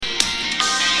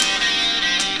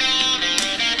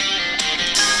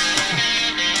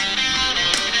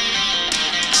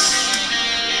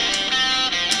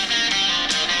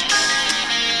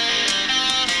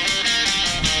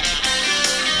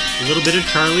little bit of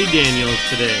Charlie Daniels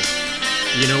today.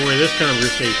 You know where this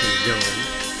conversation's going.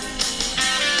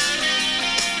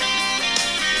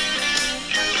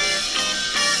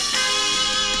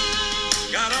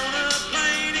 Got on a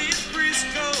plane in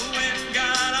Frisco and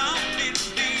got off in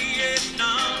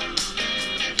Vietnam.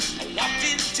 I walked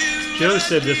into Joe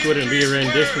said this wouldn't be a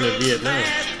rendition of Vietnam.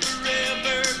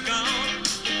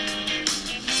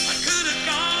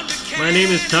 My name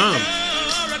is Tom.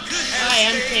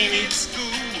 Hi, I'm Fanny.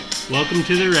 Welcome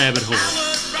to the rabbit hole.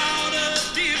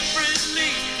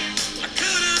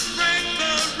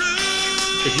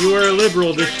 If you are a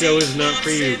liberal, this show is not for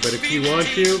you. But if you want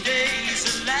to,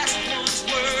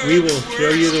 we will show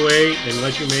you the way and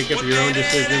let you make up your own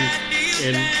decisions.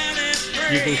 And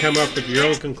you can come up with your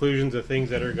own conclusions of things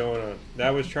that are going on.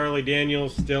 That was Charlie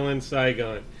Daniels, still in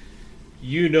Saigon.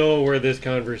 You know where this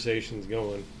conversation's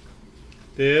going.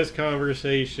 This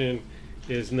conversation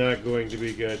is not going to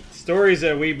be good. Stories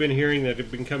that we've been hearing that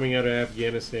have been coming out of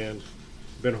Afghanistan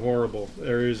have been horrible.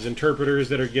 There's interpreters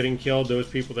that are getting killed, those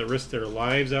people that risk their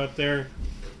lives out there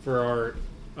for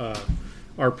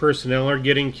our personnel are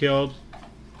getting killed.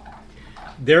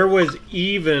 There was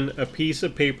even a piece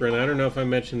of paper, and I don't know if I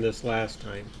mentioned this last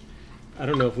time. I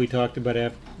don't know if we talked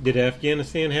about did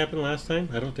Afghanistan happen last time?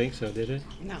 I don't think so, did it?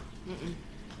 No. Mm-mm.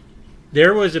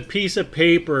 There was a piece of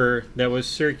paper that was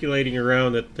circulating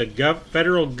around that the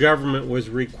federal government was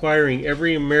requiring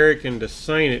every American to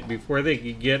sign it before they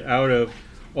could get out of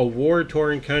a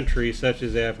war-torn country such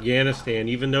as Afghanistan,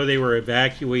 even though they were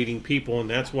evacuating people, and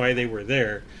that's why they were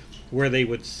there, where they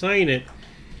would sign it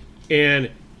and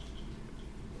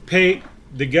pay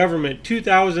the government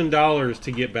 $2,000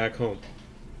 to get back home.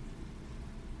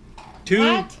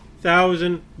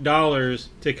 $2,000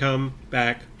 to come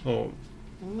back home.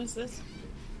 When was this?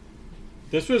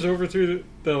 This was over through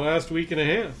the last week and a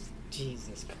half.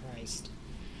 Jesus Christ.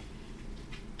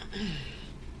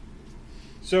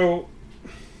 So,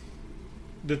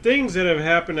 the things that have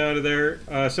happened out of there,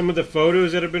 some of the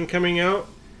photos that have been coming out,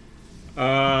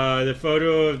 the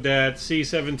photo of that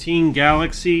C-17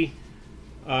 Galaxy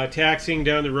taxiing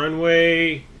down the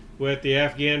runway with the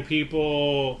Afghan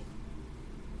people,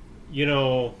 you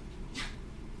know,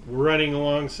 running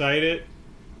alongside it.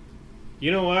 You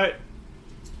know what?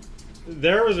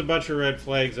 There was a bunch of red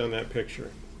flags on that picture.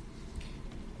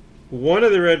 One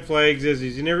of the red flags is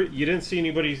you didn't see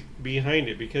anybody behind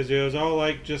it because it was all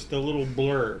like just a little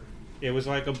blur. It was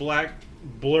like a black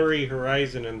blurry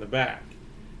horizon in the back,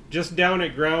 just down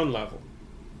at ground level.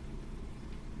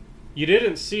 You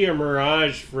didn't see a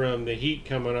mirage from the heat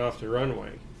coming off the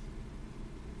runway.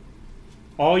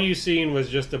 All you seen was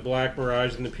just a black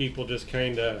mirage, and the people just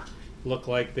kind of looked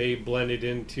like they blended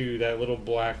into that little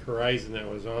black horizon that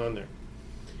was on there.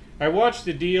 I watched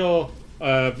a video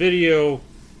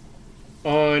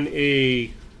on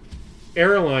a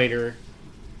airliner.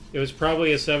 It was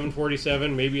probably a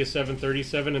 747, maybe a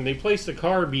 737, and they placed a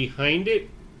car behind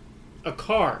it. A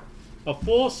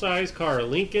full-size car, a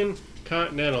Lincoln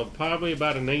Continental, probably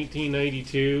about a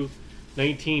 1992,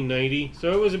 1990.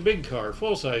 So it was a big car,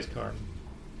 full-size car.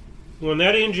 When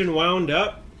that engine wound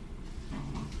up,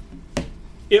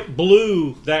 it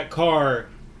blew that car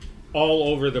all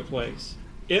over the place.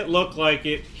 It looked like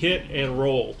it hit and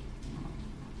rolled.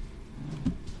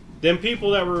 Them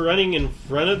people that were running in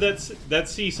front of that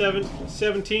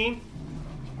C-17,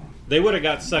 they would have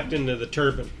got sucked into the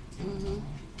turbine. Mm-hmm.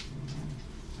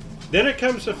 Then it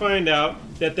comes to find out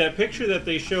that picture that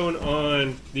they shown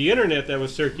on the internet that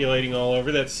was circulating all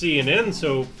over, that CNN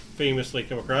so famously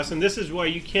come across, and this is why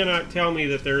you cannot tell me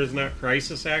that there is not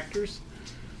crisis actors.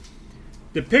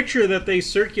 The picture that they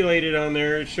circulated on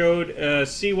there showed a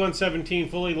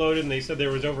C-117 fully loaded, and they said there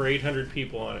was over 800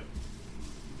 people on it.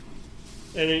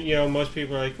 And you know, most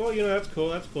people are like, "Well, you know, that's cool,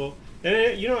 that's cool."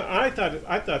 And you know, I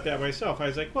thought that myself. I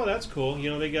was like, "Well, that's cool." You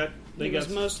know, it was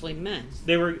mostly men.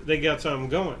 They got something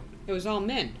going. It was all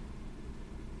men.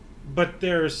 But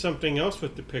there's something else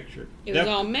with the picture. It was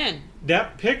all men.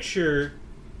 That picture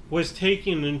was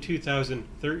taken in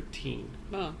 2013.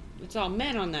 Well, it's all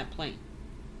men on that plane.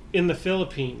 In the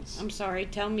Philippines. I'm sorry,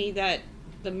 tell me that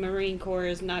the Marine Corps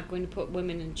is not going to put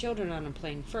women and children on a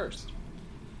plane first.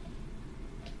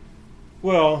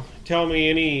 Well, tell me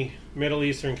any Middle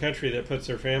Eastern country that puts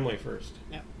their family first.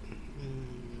 Yep.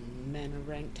 Men are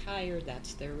ranked higher,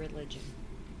 that's their religion.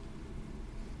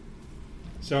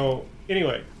 So,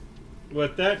 anyway,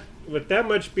 with that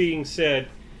much being said,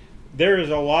 there is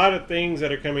a lot of things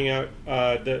that are coming out.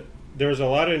 There's a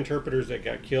lot of interpreters that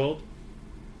got killed,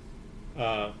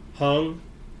 hung.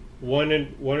 One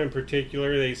in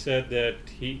particular, they said that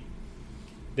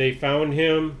they found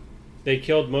him. They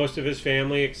killed most of his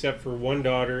family except for one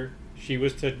daughter. She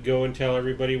was to go and tell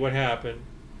everybody what happened.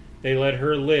 They let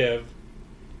her live.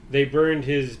 They burned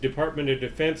his Department of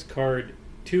Defense card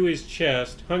to his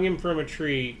chest, hung him from a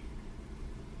tree,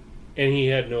 and he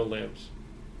had no limbs.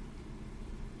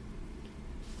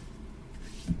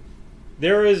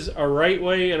 There is a right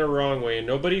way and a wrong way, and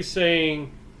nobody's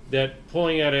saying that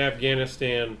pulling out of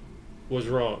Afghanistan was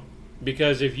wrong.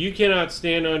 Because if you cannot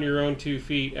stand on your own 2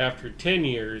 feet after 10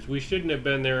 years, we shouldn't have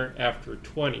been there after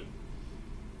 20.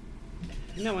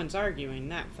 No one's arguing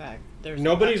that fact.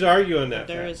 Nobody's arguing that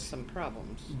There fact. is some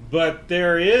problems. But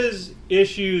there is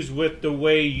issues with the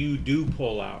way you do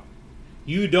pull out.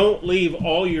 You don't leave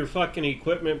all your fucking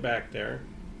equipment back there.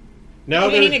 Now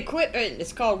It ain't equipment.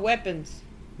 It's called weapons.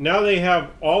 Now they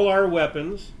have all our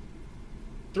weapons.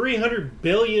 $300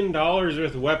 billion worth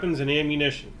of weapons and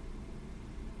ammunition.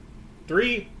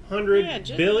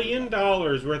 $300 billion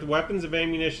worth of weapons of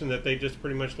ammunition that they just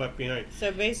pretty much left behind.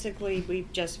 So basically,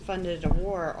 we've just funded a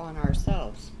war on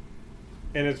ourselves.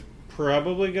 And it's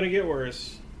probably going to get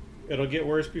worse. It'll get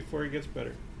worse before it gets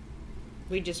better.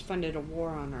 We just funded a war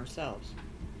on ourselves.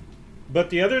 But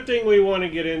the other thing we want to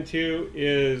get into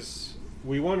is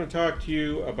we want to talk to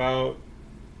you about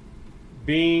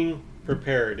being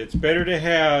prepared. It's better to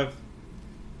have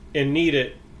and need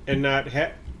it and not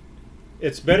have.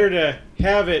 It's better to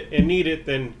have it and need it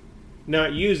than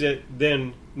not use it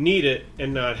than need it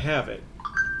and not have it.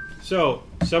 So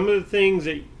some of the things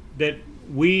that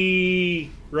we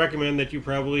recommend that you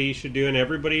probably should do, and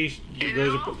everybody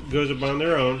goes upon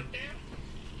their own,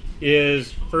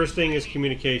 is first thing is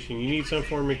communication. You need some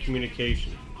form of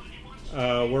communication.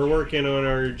 We're working on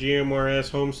our GMRS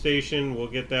home station. We'll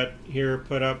get that here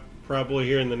put up probably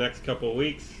here in the next couple of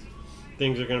weeks.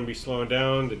 Things are going to be slowing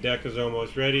down. The deck is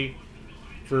almost ready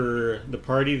for the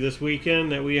party this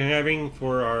weekend that we're having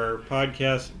for our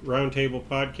podcast, roundtable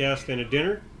podcast and a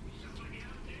dinner.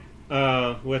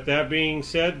 With that being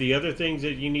said, the other things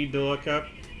that you need to look up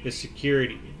is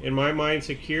security. In my mind,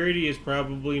 security is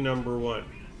probably number one.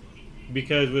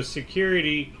 Because with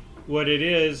security, what it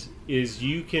is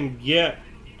you can get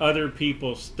other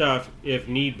people's stuff if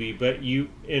need be, but you,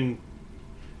 in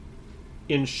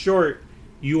short,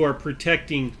 you are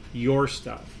protecting your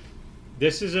stuff.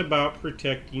 This is about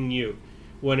protecting you.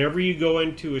 Whenever you go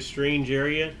into a strange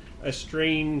area, a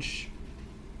strange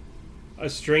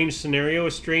scenario,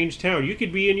 a strange town, you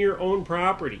could be in your own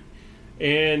property,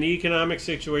 and the economic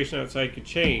situation outside could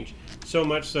change so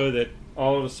much so that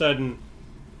all of a sudden,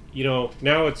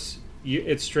 now it's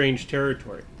strange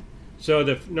territory. So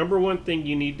the number one thing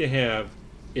you need to have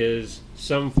is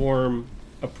some form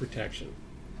of protection.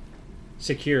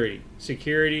 Security.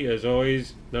 Security is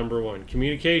always number one.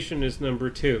 Communication is number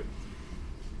two.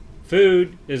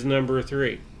 Food is number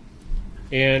three.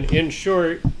 And in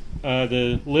short,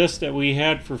 the list that we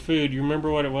had for food, you remember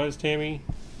what it was, Tammy?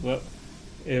 Well,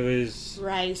 it was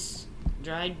rice,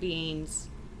 dried beans,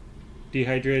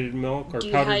 dehydrated milk or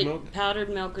powdered milk? Powdered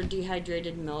milk or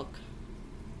dehydrated milk.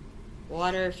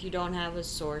 Water if you don't have a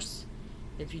source.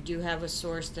 If you do have a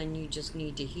source, then you just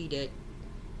need to heat it.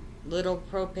 Little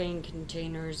propane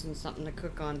containers and something to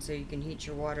cook on so you can heat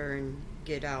your water and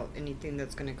get out anything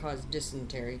that's going to cause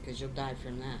dysentery, because you'll die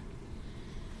from that.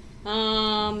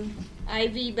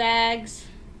 IV bags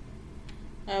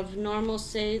of normal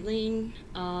saline,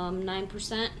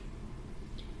 9%.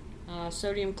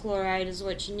 Sodium chloride is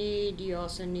what you need. You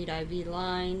also need IV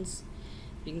lines.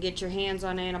 If you can get your hands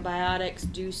on antibiotics,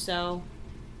 do so.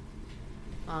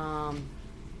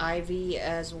 IV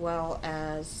as well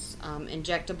as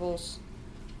injectables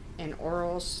and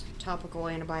orals, topical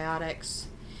antibiotics.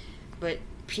 But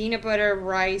peanut butter,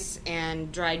 rice,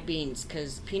 and dried beans,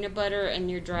 because peanut butter and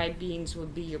your dried beans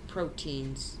would be your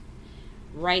proteins.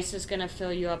 Rice is going to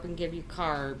fill you up and give you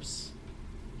carbs.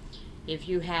 If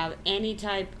you have any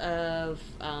type of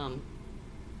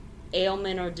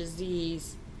ailment or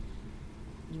disease,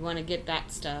 you want to get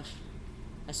that stuff.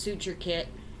 A suture kit.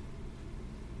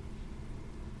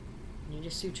 Need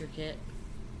a suture kit.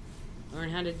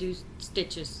 Learn how to do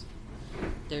stitches.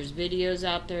 There's videos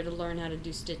out there to learn how to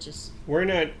do stitches. We're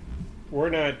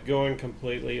not going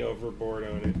completely overboard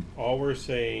on it. All we're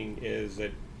saying is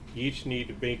that you each need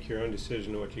to make your own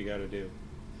decision of what you got to do.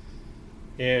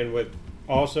 And with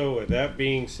that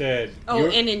being said,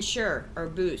 and insure or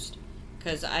boost,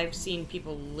 because I've seen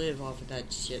people live off of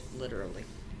that shit literally.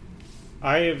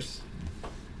 I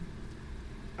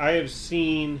have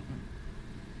seen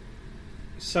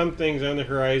some things on the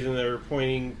horizon that are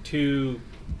pointing to,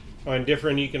 on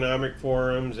different economic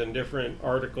forums and different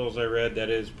articles I read, that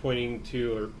is pointing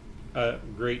to a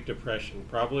Great Depression,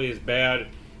 probably as bad,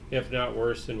 if not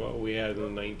worse, than what we had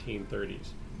in the 1930s.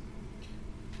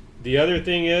 The other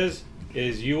thing is,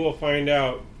 is you will find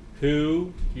out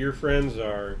who your friends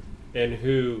are and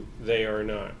who they are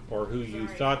not, or who you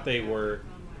thought they were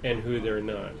and who they're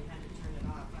not.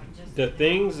 The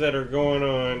things that are going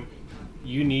on,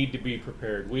 you need to be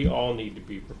prepared. We all need to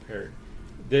be prepared.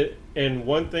 And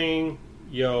one thing,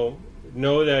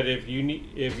 know that if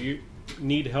you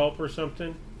need help or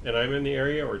something, and I'm in the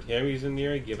area or Tammy's in the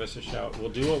area, give us a shout. We'll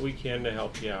do what we can to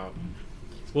help you out.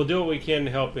 We'll do what we can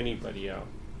to help anybody out,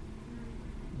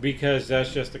 because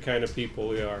that's just the kind of people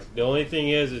we are. The only thing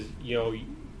is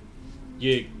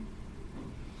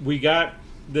we got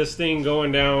this thing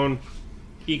going down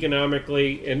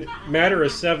economically. In a matter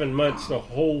of 7 months, the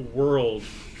whole world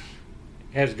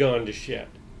has gone to shit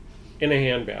in a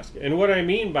handbasket. And what I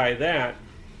mean by that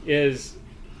is,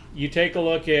 you take a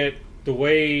look at the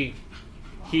way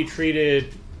he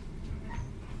treated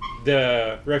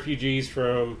the refugees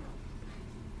from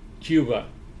Cuba.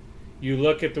 You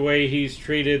look at the way he's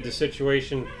treated the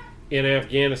situation in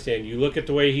Afghanistan. You look at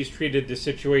the way he's treated the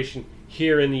situation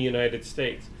here in the United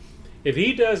States. If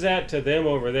he does that to them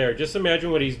over there, just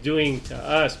imagine what he's doing to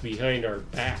us behind our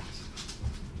backs.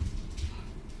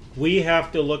 We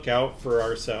have to look out for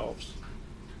ourselves.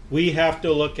 We have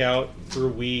to look out for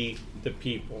we, the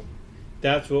people.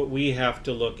 That's what we have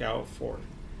to look out for.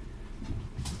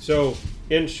 So,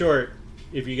 in short,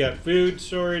 if you got food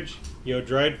storage,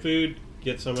 dried food,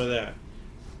 get some of that.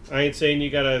 I ain't saying you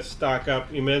got to stock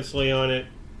up immensely on it,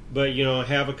 but,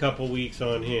 have a couple weeks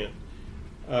on hand.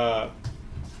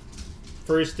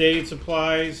 First aid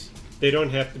supplies, they don't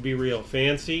have to be real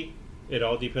fancy. It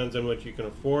all depends on what you can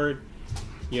afford.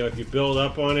 If you build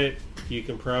up on it, you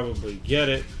can probably get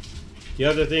it. The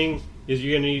other thing is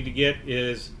you're going to need to get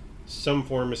is some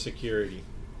form of security.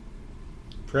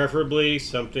 Preferably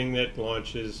something that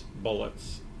launches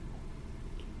bullets.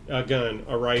 A gun,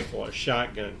 a rifle, a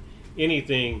shotgun.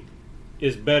 Anything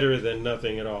is better than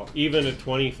nothing at all. Even a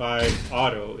 25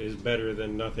 auto is better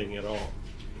than nothing at all.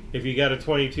 If you got a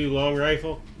 22 long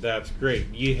rifle, that's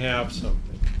great. You have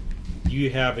something. You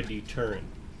have a deterrent.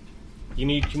 You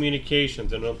need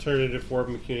communications, an alternative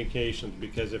form of communications,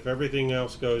 because if everything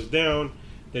else goes down,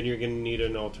 then you're going to need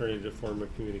an alternative form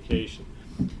of communication.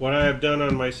 What I have done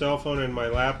on my cell phone and my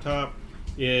laptop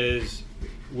is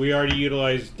we already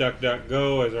utilize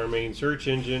DuckDuckGo as our main search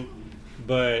engine,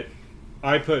 but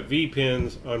I put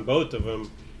VPNs on both of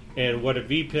them, and what a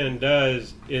VPN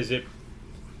does is it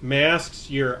masks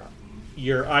your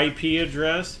IP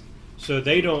address, so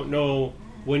they don't know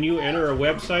when you enter a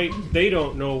website, they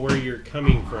don't know where you're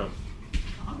coming from.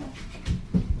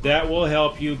 That will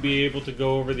help you be able to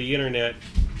go over the internet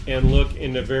and look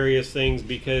into various things,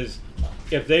 because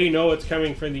if they know it's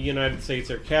coming from the United States,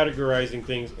 they're categorizing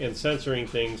things and censoring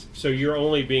things, so you're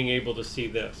only being able to see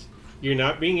this. You're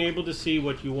not being able to see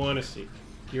what you want to see.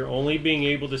 You're only being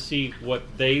able to see what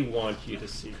they want you to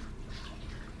see.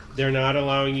 They're not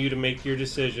allowing you to make your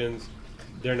decisions.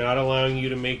 They're not allowing you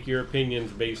to make your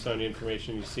opinions based on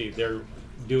information you see. They're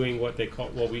doing what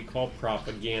we call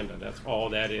propaganda. That's all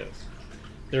that is.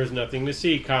 There's nothing to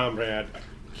see, comrade.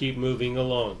 Keep moving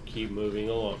along. Keep moving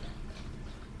along.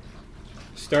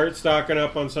 Start stocking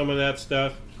up on some of that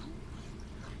stuff,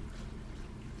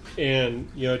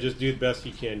 and just do the best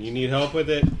you can. You need help with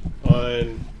it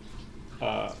on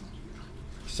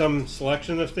some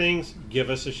selection of things, give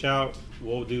us a shout.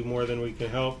 We'll do more than we can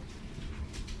help.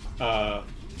 And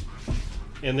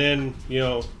then,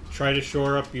 try to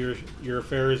shore up your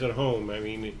affairs at home. I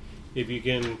mean, if you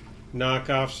can knock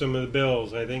off some of the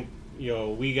bills. I think,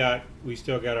 we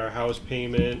still got our house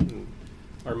payment and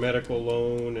our medical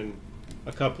loan and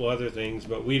a couple other things,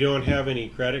 but we don't have any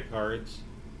credit cards.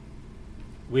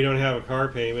 We don't have a car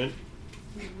payment.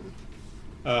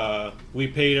 We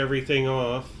paid everything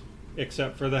off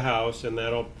except for the house, and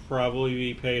that'll probably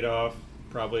be paid off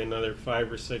probably another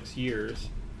 5 or 6 years.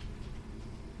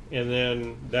 And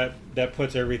then that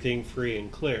puts everything free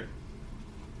and clear.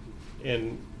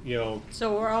 And,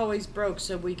 So we're always broke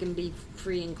so we can be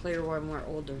free and clear when we're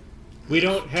older. We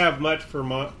don't have much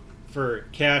for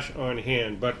cash on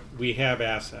hand, but we have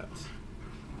assets.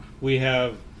 We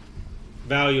have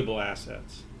valuable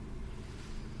assets.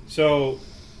 So,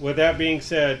 with that being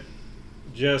said,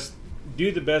 just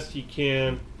do the best you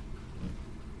can.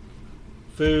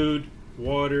 Food,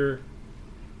 water,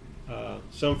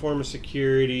 some form of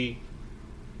security,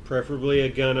 preferably a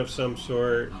gun of some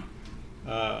sort.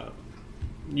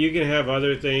 You can have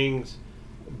other things,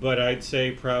 but I'd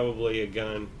say probably a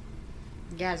gun.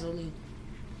 Gasoline.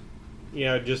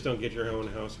 Yeah, just don't get your own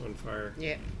house on fire.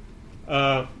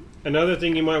 Yeah. Another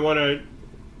thing you might want to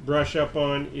brush up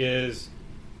on is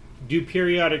do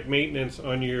periodic maintenance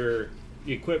on your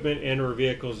equipment and or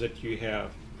vehicles that you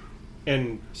have.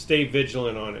 and stay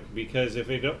vigilant on it, because if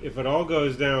it all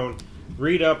goes down,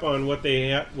 read up on what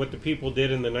the people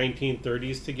did in the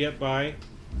 1930s to get by,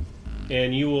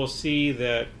 and you will see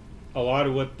that a lot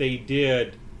of what they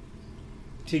did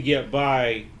to get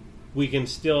by, we can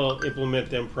still implement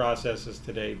them processes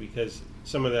today, because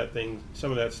some of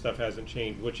that stuff hasn't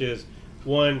changed, which is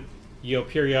one,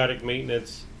 periodic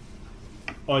maintenance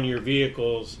on your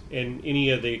vehicles and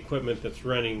any of the equipment that's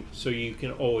running, so you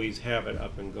can always have it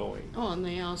up and going. Oh, and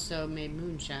they also made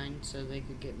moonshine so they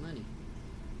could get money.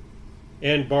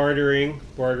 And bartering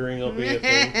will be a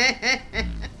thing.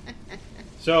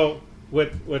 So,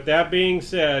 with that being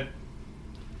said,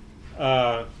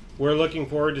 we're looking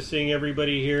forward to seeing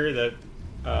everybody here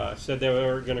that said that we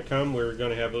were going to come. We're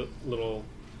going to have little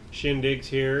shindigs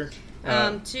here.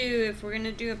 Too, if we're going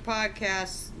to do a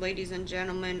podcast, ladies and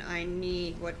gentlemen, I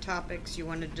need what topics you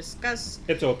want to discuss.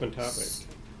 It's open topic.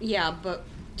 Yeah, but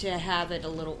to have it a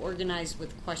little organized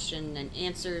with question and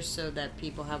answers so that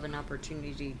people have an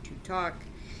opportunity to talk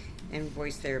and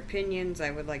voice their opinions,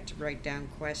 I would like to write down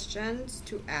questions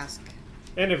to ask.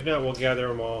 And if not, we'll gather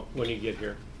them all when you get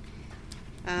here.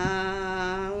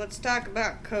 Let's talk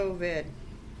about COVID.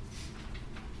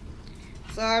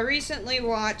 So I recently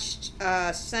watched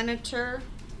a senator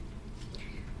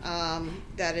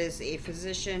that is a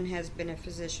physician, has been a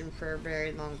physician for a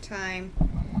very long time,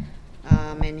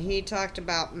 and he talked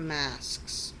about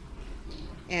masks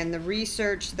and the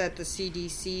research that the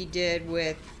CDC did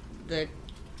with the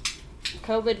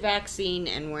COVID vaccine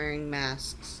and wearing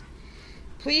masks.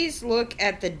 Please look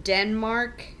at the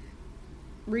Denmark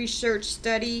research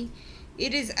study.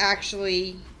 It is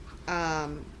actually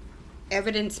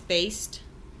evidence-based.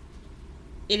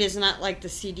 It is not like the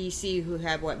CDC, who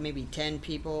had maybe 10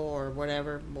 people or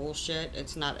whatever bullshit.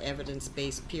 It's not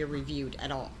evidence-based, peer-reviewed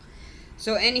at all.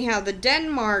 So anyhow, the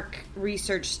Denmark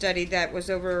research study that was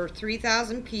over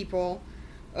 3,000 people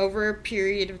over a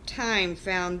period of time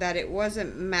found that it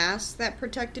wasn't masks that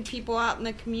protected people out in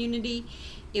the community,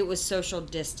 it was social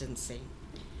distancing.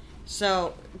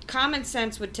 So common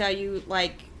sense would tell you,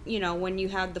 when you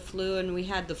had the flu, and we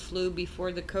had the flu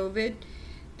before the COVID,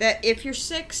 that if you're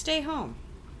sick, stay home.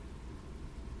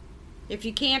 If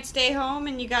you can't stay home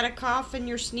and you got a cough and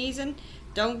you're sneezing,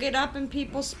 don't get up in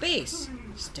people's space.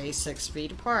 Stay 6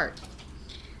 feet apart.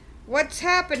 What's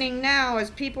happening now is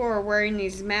people are wearing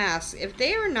these masks. If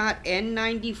they are not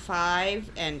N95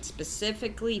 and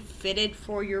specifically fitted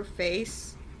for your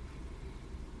face,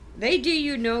 they do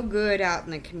you no good out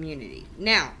in the community.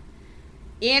 Now,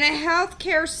 in a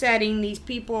healthcare setting, these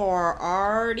people are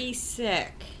already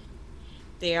sick.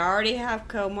 They already have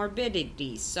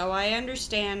comorbidities. So I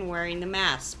understand wearing the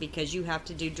masks, because you have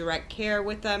to do direct care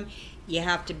with them. You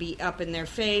have to be up in their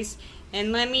face.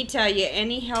 And let me tell you,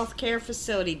 any healthcare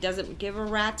facility doesn't give a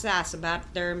rat's ass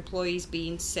about their employees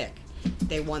being sick.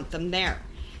 They want them there.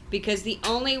 Because the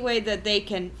only way that they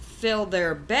can fill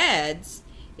their beds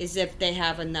is if they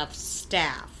have enough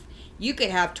staff. You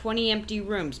could have 20 empty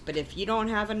rooms, but if you don't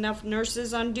have enough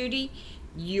nurses on duty,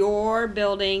 your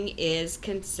building is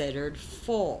considered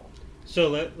full. So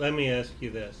let me ask you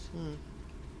this.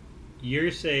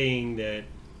 You're saying that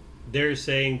they're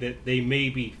saying that they may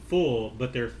be full,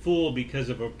 but they're full because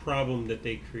of a problem that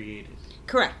they created.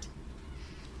 Correct.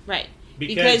 Right.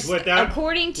 Because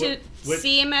according to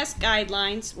CMS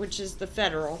guidelines, which is the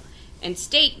federal, and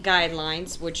state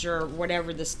guidelines, which are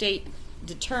whatever the state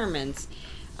determines,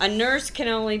 a nurse can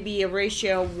only be a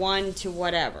ratio 1 to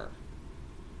whatever.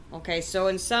 Okay, so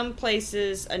in some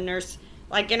places, a nurse,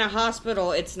 like in a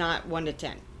hospital, it's not 1 to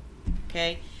 10.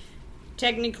 Okay?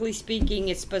 Technically speaking,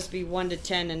 it's supposed to be 1 to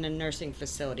 10 in a nursing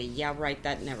facility. Yeah, right,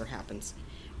 that never happens.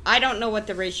 I don't know what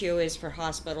the ratio is for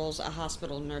hospitals. A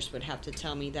hospital nurse would have to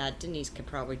tell me that. Denise could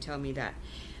probably tell me that.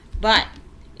 But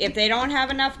if they don't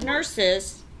have enough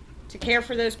nurses to care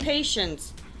for those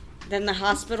patients, then the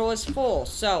hospital is full.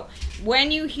 So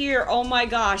when you hear, oh my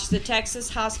gosh, the Texas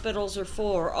hospitals are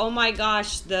full, or oh my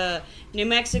gosh, the New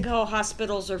Mexico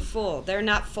hospitals are full, they're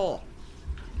not full.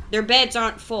 Their beds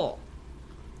aren't full.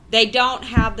 They don't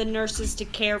have the nurses to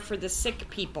care for the sick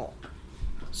people.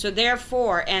 So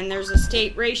therefore, and there's a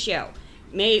state ratio.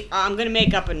 I'm going to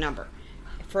make up a number.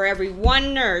 For every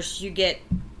 1 nurse, you get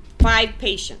 5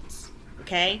 patients.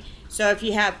 Okay? So if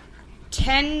you have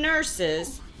 10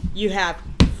 nurses, you have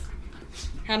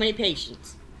how many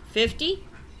patients? 50?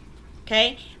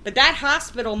 Okay? But that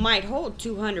hospital might hold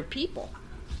 200 people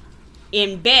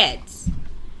in beds.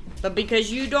 But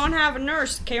because you don't have a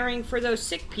nurse caring for those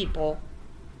sick people,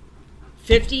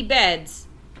 50 beds,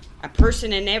 a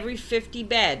person in every 50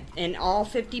 bed, in all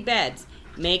 50 beds,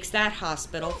 makes that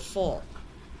hospital full.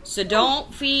 So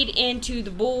don't feed into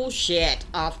the bullshit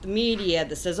off the media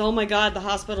that says, oh my God, the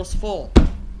hospital's full.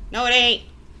 No, it ain't.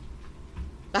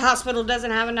 The hospital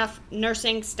doesn't have enough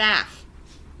nursing staff.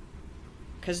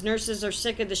 Because nurses are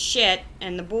sick of the shit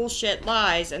and the bullshit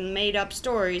lies and made up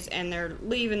stories, and they're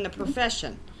leaving the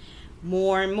profession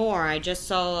more and more. I just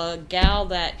saw a gal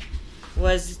that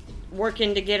was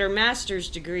working to get her master's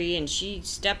degree, and she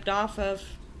stepped off of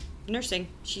nursing.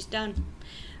 She's done.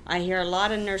 I hear a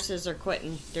lot of nurses are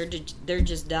quitting. They're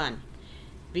just done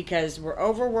because we're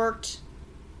overworked.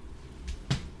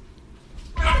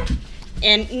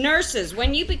 And nurses,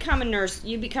 when you become a nurse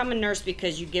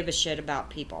because you give a shit about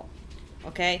people.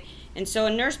 Okay? And so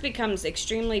a nurse becomes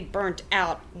extremely burnt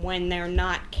out when they're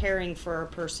not caring for a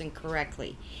person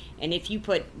correctly. And if you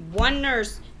put one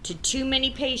nurse to too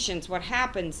many patients, what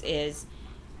happens is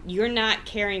you're not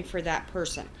caring for that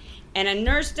person. And a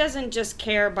nurse doesn't just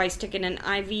care by sticking an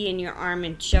IV in your arm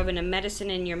and shoving a medicine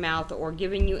in your mouth or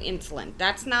giving you insulin.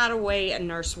 That's not a way a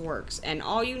nurse works. And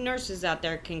all you nurses out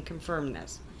there can confirm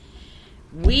this.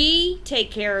 We take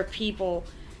care of people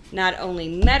not only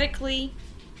medically,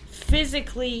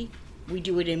 physically, we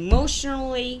do it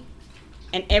emotionally,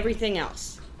 and everything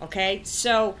else. Okay?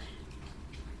 So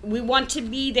we want to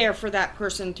be there for that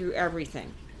person through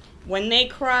everything. When they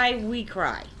cry, we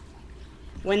cry.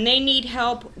 When they need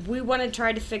help, we want to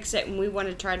try to fix it and we want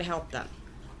to try to help them.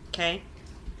 Okay?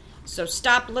 So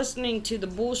stop listening to the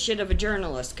bullshit of a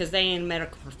journalist because they ain't a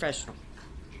medical professional.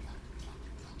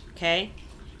 Okay?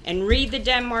 And read the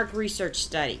Denmark research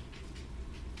study.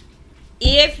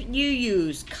 If you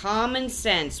use common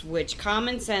sense, which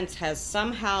common sense has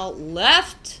somehow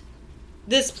left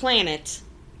this planet,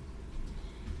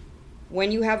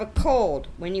 when you have a cold,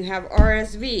 when you have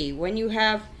RSV, when you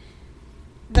have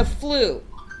the flu,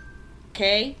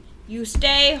 okay? You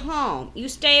stay home. You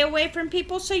stay away from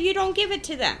people so you don't give it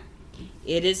to them.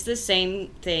 It is the same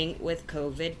thing with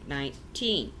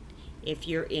COVID-19. If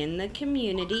you're in the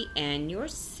community and you're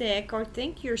sick or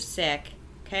think you're sick,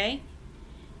 okay?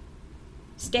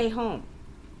 Stay home.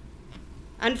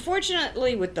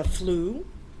 Unfortunately, with the flu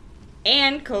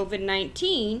and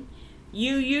COVID-19,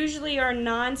 you usually are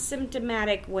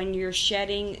non-symptomatic when you're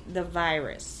shedding the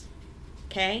virus,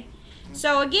 okay?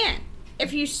 So again,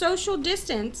 if you social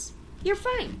distance, you're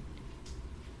fine.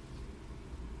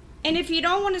 And if you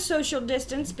don't want to social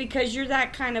distance because you're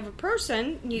that kind of a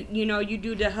person, you know, you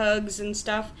do the hugs and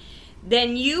stuff,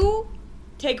 then you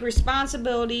take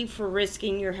responsibility for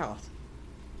risking your health.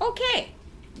 Okay.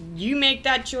 You make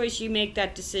that choice, you make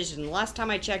that decision. Last time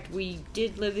I checked, we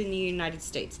did live in the United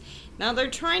States. Now they're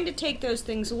trying to take those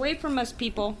things away from us,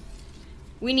 people.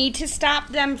 We need to stop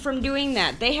them from doing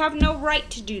that. They have no right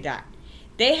to do that.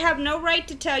 They have no right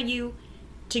to tell you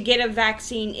to get a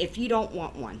vaccine if you don't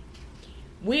want one.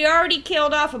 We already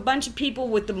killed off a bunch of people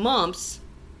with the mumps,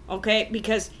 okay,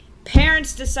 because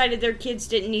parents decided their kids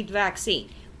didn't need the vaccine.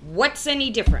 What's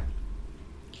any different?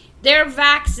 They're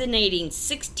vaccinating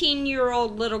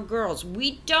 16-year-old little girls.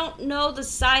 We don't know the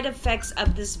side effects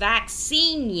of this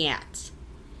vaccine yet.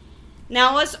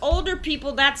 Now, us older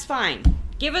people, that's fine.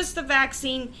 Give us the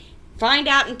vaccine, find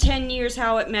out in 10 years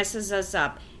how it messes us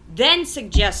up, then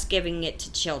suggest giving it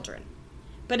to children.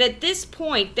 But at this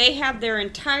point, they have their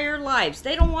entire lives.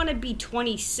 They don't want to be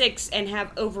 26 and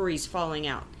have ovaries falling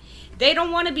out. They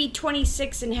don't want to be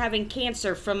 26 and having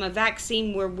cancer from a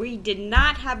vaccine where we did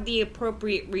not have the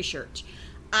appropriate research.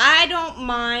 I don't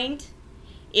mind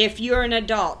if you're an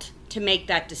adult to make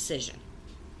that decision.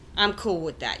 I'm cool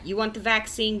with that. You want the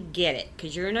vaccine, get it.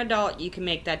 Because you're an adult, you can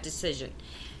make that decision.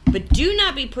 But do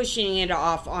not be pushing it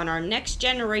off on our next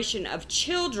generation of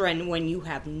children when you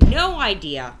have no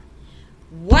idea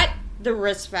what the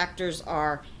risk factors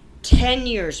are 10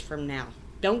 years from now.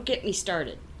 Don't get me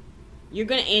started. You're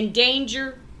going to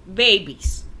endanger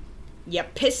babies. You're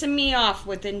pissing me off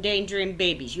with endangering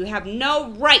babies. You have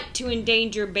no right to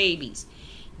endanger babies.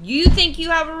 You think you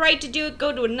have a right to do it?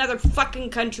 Go to another fucking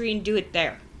country and do it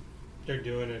there. They're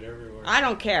doing it everywhere. I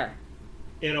don't care.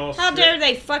 In How dare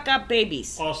they fuck up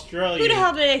babies? Australia. Who the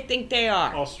hell do they think they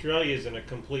are? Australia's in a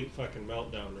complete fucking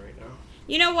meltdown right now.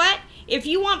 You know what? If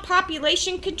you want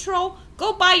population control,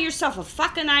 go buy yourself a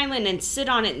fucking island and sit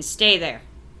on it and stay there.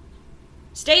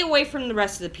 Stay away from the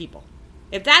rest of the people.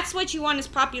 If that's what you want is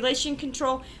population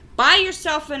control, buy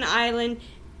yourself an island,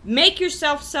 make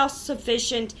yourself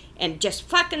self-sufficient, and just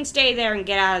fucking stay there and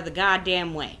get out of the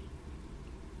goddamn way.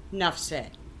 Enough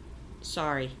said.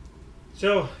 Sorry.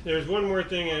 So, there's one more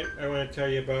thing I want to tell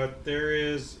you about. There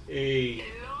is a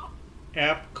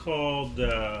app called,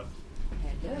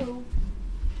 Hello.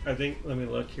 I think, let me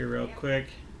look here real quick.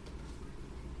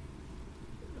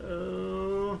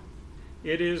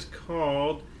 It is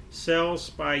called Cell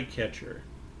Spy Catcher.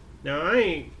 Now,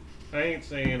 I ain't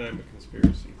saying I'm a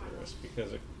conspiracy theorist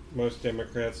because most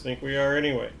Democrats think we are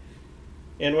anyway.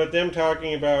 And with them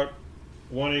talking about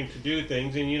wanting to do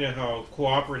things, and you know how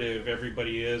cooperative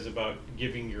everybody is about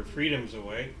giving your freedoms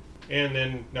away and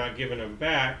then not giving them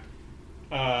back,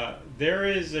 there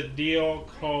is a deal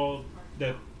called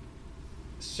that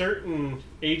certain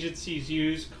agencies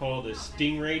use called a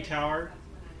Stingray Tower.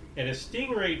 And a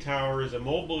Stingray Tower is a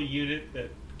mobile unit that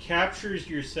captures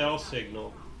your cell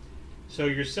signal. So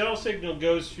your cell signal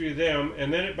goes through them,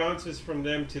 and then it bounces from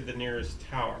them to the nearest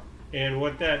tower. And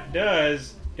what that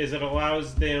does is it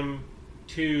allows them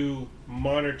to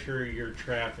monitor your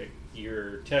traffic,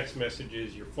 your text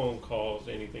messages, your phone calls,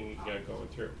 anything you got going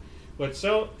through.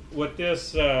 What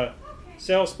this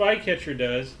Cell Spy Catcher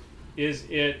does is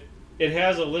it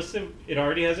has a list of, it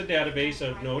already has a database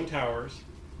of known towers.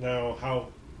 Now,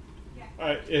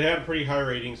 it had a pretty high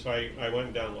rating, so I went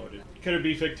and downloaded. Could it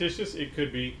be fictitious? It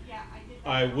could be.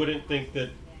 I wouldn't think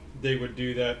that they would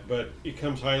do that, but it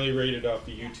comes highly rated off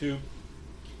of YouTube.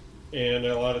 And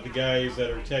a lot of the guys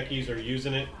that are techies are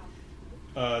using it.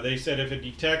 They said if it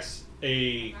detects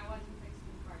a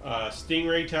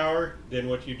Stingray Tower, then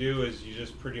what you do is you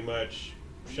just pretty much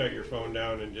shut your phone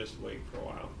down and just wait for a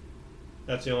while.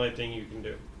 That's the only thing you can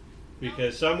do.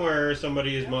 Because somewhere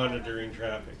somebody is monitoring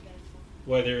traffic.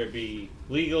 Whether it be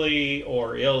legally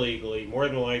or illegally, more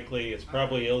than likely it's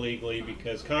probably illegally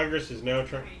because Congress is now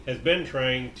has been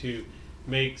trying to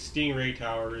make Stingray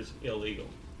Towers illegal.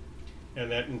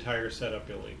 And that entire setup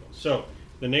illegal. So,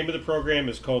 the name of the program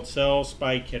is called Cell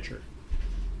Spy Catcher.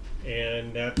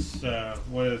 And that's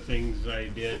one of the things I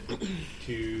did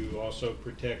to also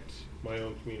protect my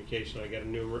own communication. I got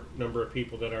a number of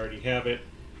people that already have it.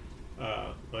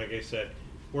 Like I said,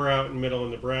 we're out in the middle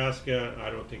of Nebraska. I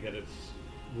don't think that it's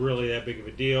really that big of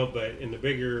a deal, but in the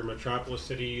bigger metropolis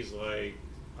cities like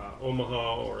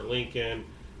Omaha or Lincoln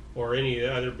or any of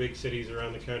the other big cities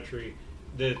around the country,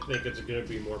 they think it's going to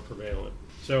be more prevalent.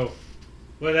 So,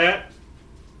 with that,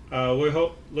 we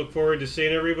look forward to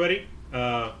seeing everybody.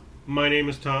 My name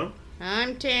is Tom.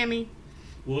 I'm Tammy.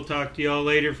 We'll talk to y'all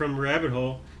later from the rabbit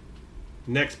hole.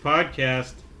 Next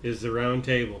podcast is the Round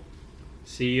Table.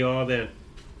 See y'all then.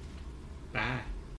 Bye.